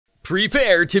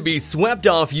Prepare to be swept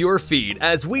off your feet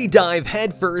as we dive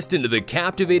headfirst into the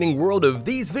captivating world of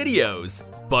these videos.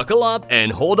 Buckle up and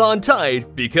hold on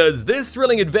tight because this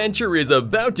thrilling adventure is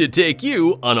about to take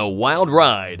you on a wild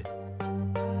ride.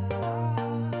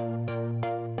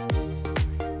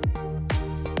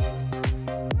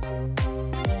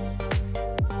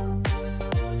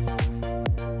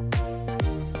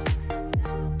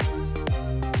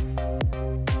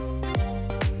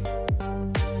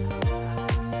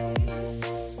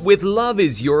 With love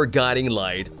as your guiding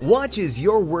light, watch as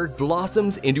your work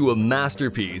blossoms into a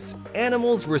masterpiece.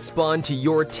 Animals respond to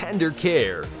your tender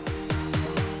care.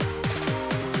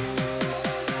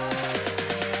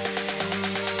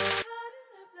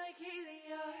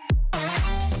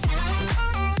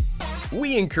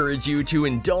 We encourage you to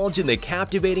indulge in the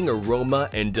captivating aroma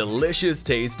and delicious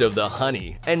taste of the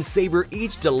honey and savor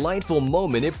each delightful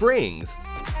moment it brings.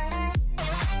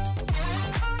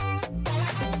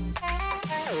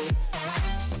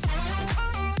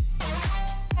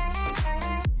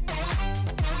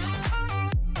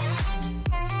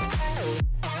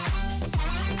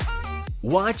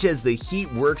 Watch as the heat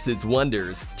works its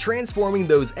wonders, transforming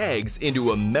those eggs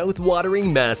into a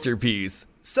mouth-watering masterpiece.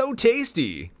 So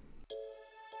tasty!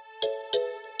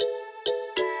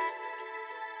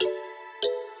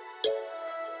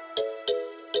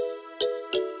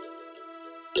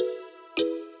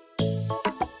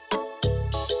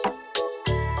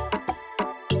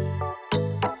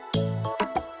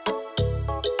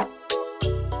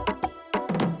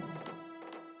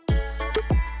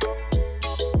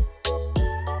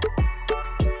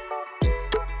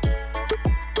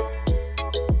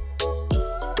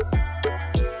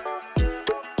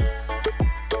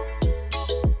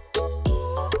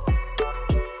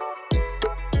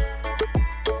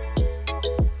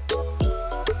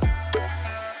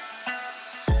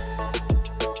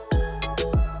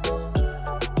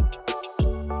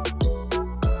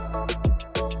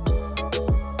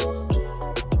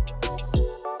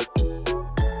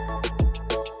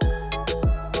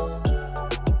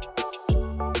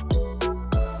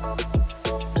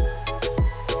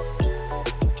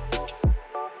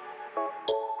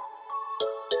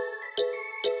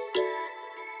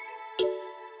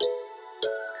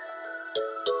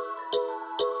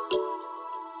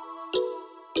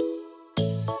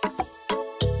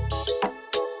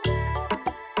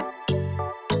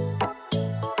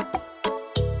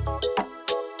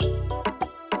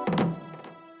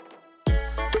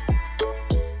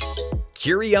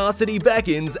 Curiosity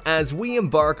beckons as we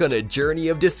embark on a journey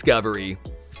of discovery.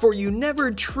 For you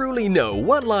never truly know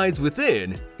what lies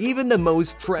within. Even the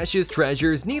most precious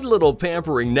treasures need a little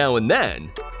pampering now and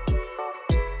then.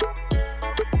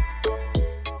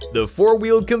 The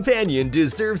four-wheeled companion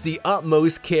deserves the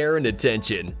utmost care and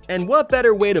attention. And what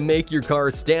better way to make your car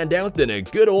stand out than a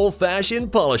good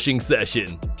old-fashioned polishing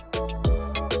session?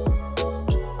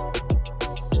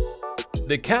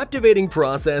 The captivating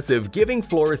process of giving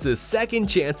floors a second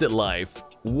chance at life.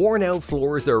 Worn-out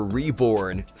floors are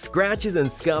reborn, scratches and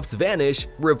scuffs vanish,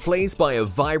 replaced by a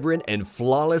vibrant and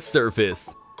flawless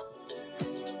surface.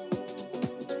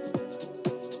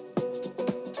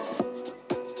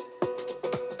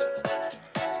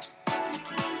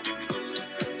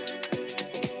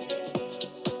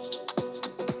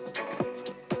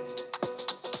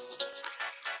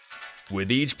 With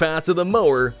each pass of the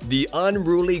mower, the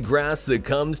unruly grass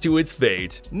succumbs to its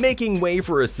fate, making way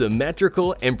for a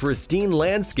symmetrical and pristine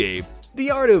landscape. The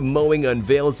art of mowing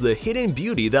unveils the hidden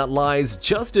beauty that lies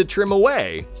just a trim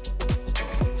away.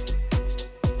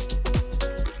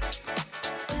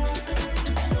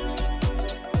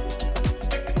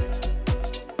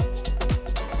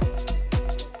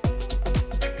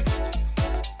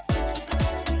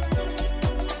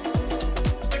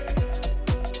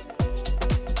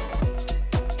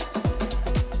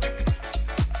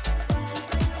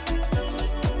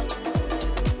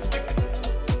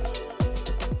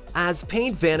 As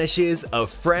paint vanishes, a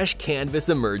fresh canvas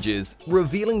emerges,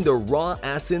 revealing the raw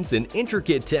essence and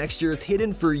intricate textures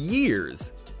hidden for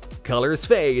years. Colors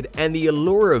fade, and the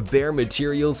allure of bare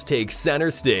materials takes center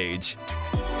stage.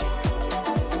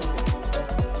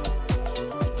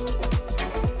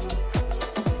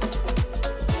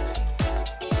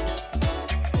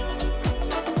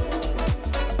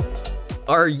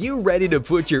 Are you ready to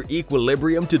put your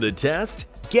equilibrium to the test?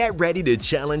 Get ready to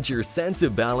challenge your sense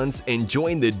of balance and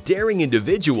join the daring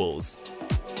individuals.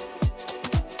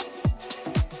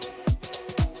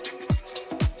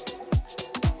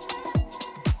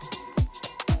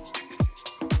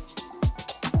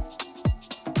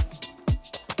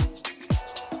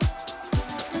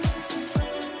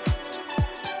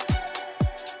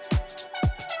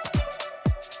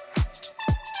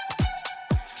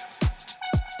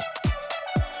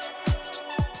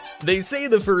 They say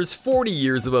the first 40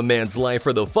 years of a man's life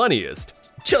are the funniest.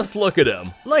 Just look at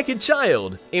him, like a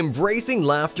child, embracing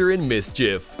laughter and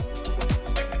mischief.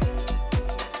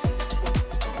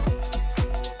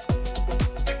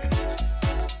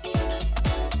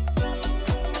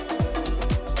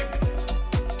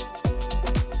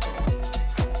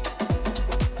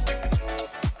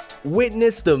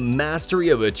 Witness the mastery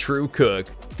of a true cook.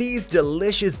 These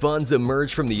delicious buns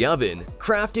emerge from the oven,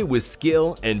 crafted with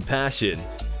skill and passion.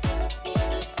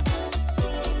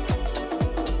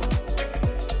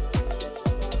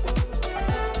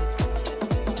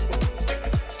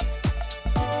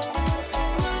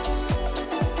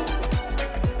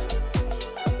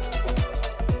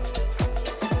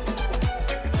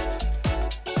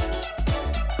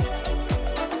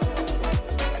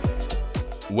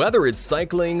 Whether it's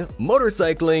cycling,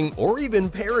 motorcycling, or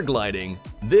even paragliding,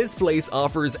 this place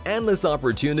offers endless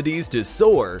opportunities to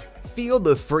soar, feel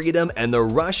the freedom and the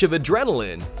rush of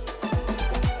adrenaline.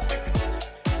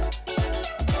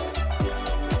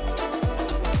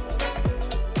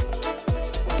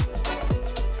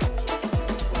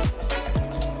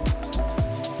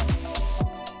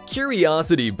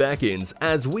 Curiosity beckons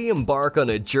as we embark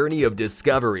on a journey of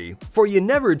discovery, for you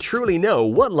never truly know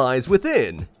what lies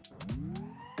within.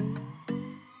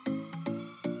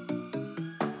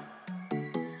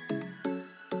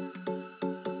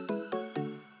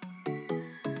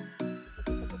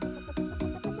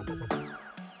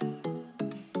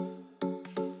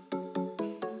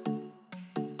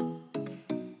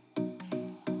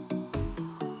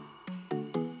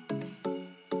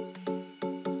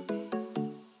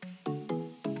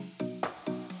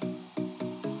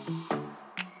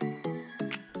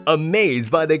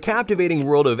 Amazed by the captivating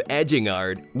world of edging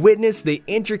art, witness the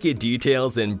intricate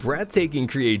details and breathtaking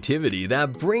creativity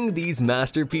that bring these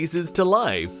masterpieces to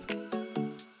life.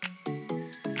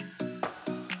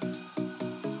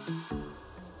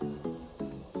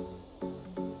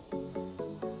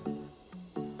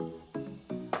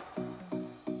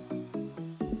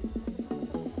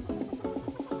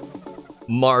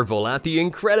 Marvel at the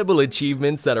incredible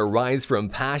achievements that arise from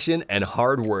passion and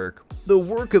hard work. The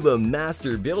work of a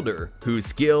master builder whose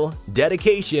skill,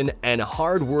 dedication, and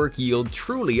hard work yield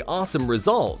truly awesome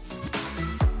results.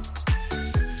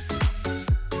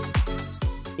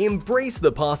 Embrace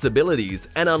the possibilities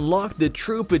and unlock the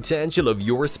true potential of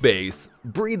your space.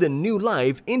 Breathe a new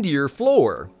life into your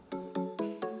floor.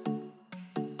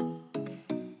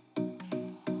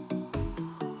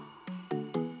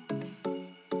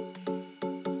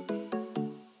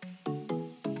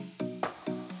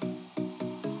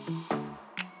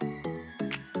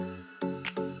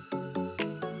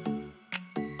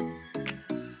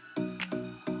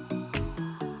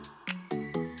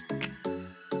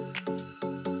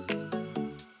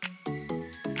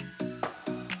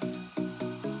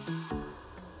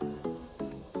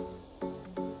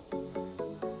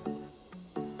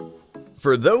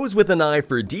 For those with an eye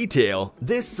for detail,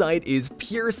 this site is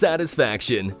pure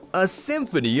satisfaction, a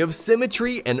symphony of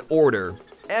symmetry and order.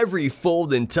 Every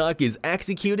fold and tuck is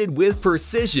executed with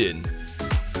precision.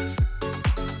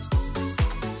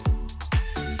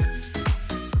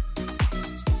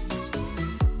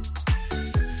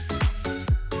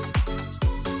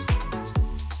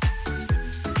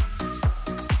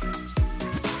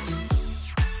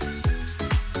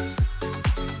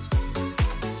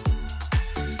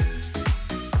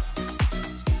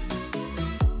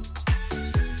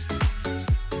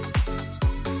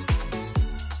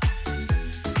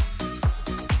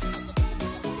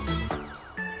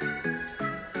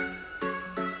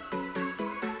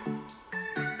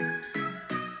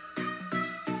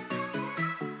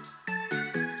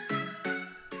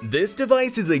 This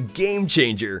device is a game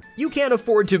changer you can't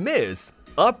afford to miss.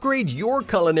 Upgrade your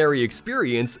culinary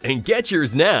experience and get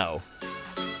yours now.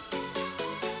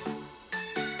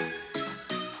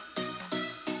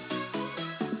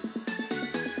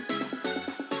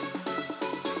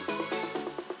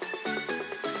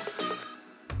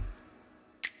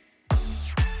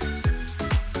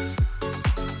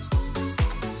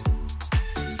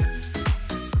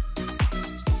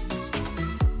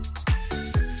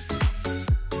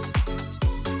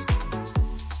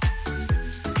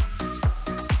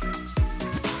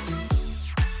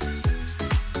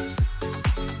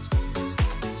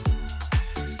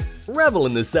 Revel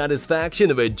in the satisfaction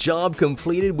of a job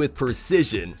completed with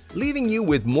precision, leaving you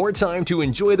with more time to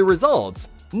enjoy the results.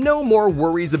 No more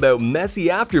worries about messy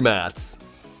aftermaths.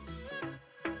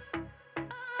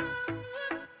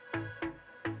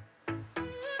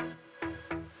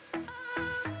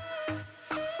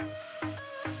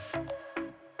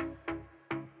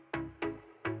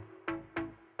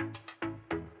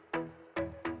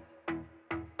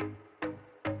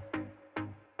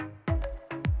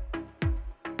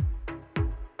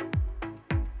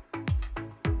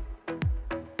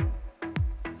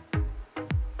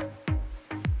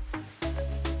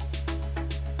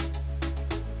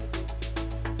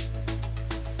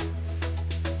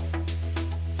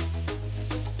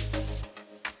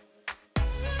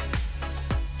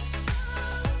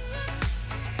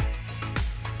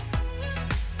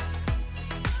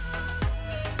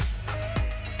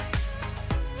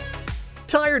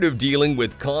 Tired of dealing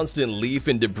with constant leaf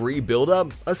and debris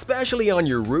buildup, especially on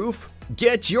your roof?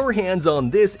 Get your hands on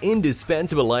this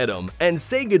indispensable item and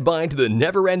say goodbye to the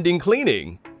never-ending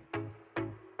cleaning.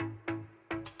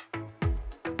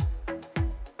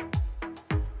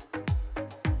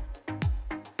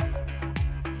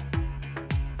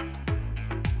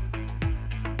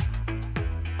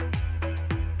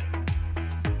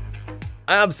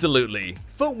 Absolutely!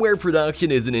 Footwear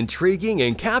production is an intriguing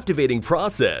and captivating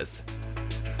process.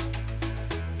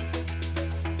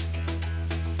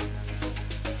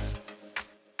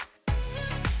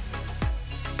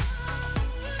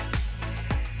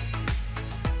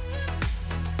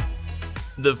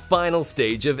 The final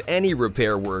stage of any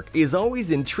repair work is always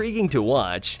intriguing to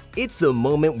watch. It's the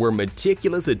moment where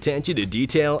meticulous attention to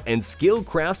detail and skilled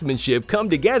craftsmanship come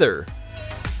together.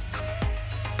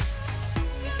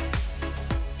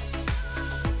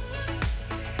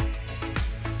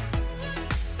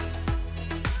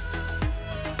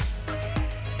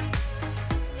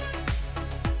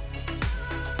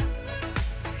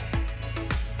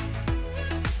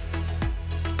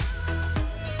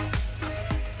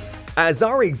 As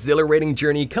our exhilarating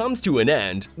journey comes to an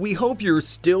end, we hope you're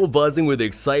still buzzing with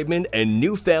excitement and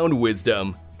newfound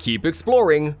wisdom. Keep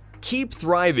exploring, keep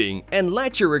thriving, and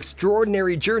let your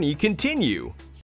extraordinary journey continue.